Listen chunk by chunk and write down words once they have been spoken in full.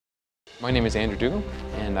My name is Andrew Dugum,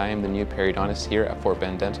 and I am the new periodontist here at Fort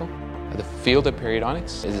Bend Dental. The field of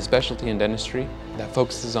periodontics is a specialty in dentistry that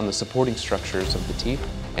focuses on the supporting structures of the teeth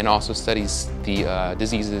and also studies the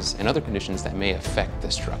diseases and other conditions that may affect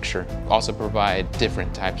the structure. Also provide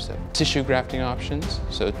different types of tissue grafting options,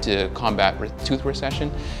 so to combat tooth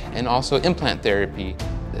recession, and also implant therapy.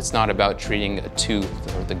 It's not about treating a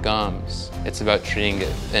tooth or the gums, it's about treating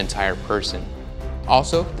the entire person.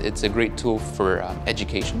 Also, it's a great tool for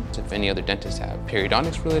education. If any other dentists have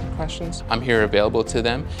periodontics related questions, I'm here available to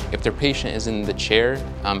them. If their patient is in the chair,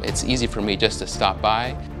 it's easy for me just to stop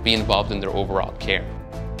by, be involved in their overall care.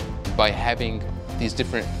 By having these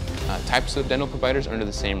different types of dental providers under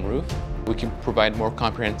the same roof, we can provide more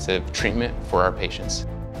comprehensive treatment for our patients.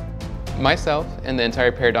 Myself and the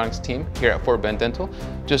entire periodontics team here at Fort Bend Dental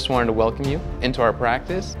just wanted to welcome you into our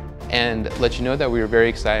practice and let you know that we are very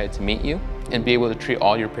excited to meet you and be able to treat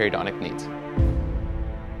all your periodontic needs.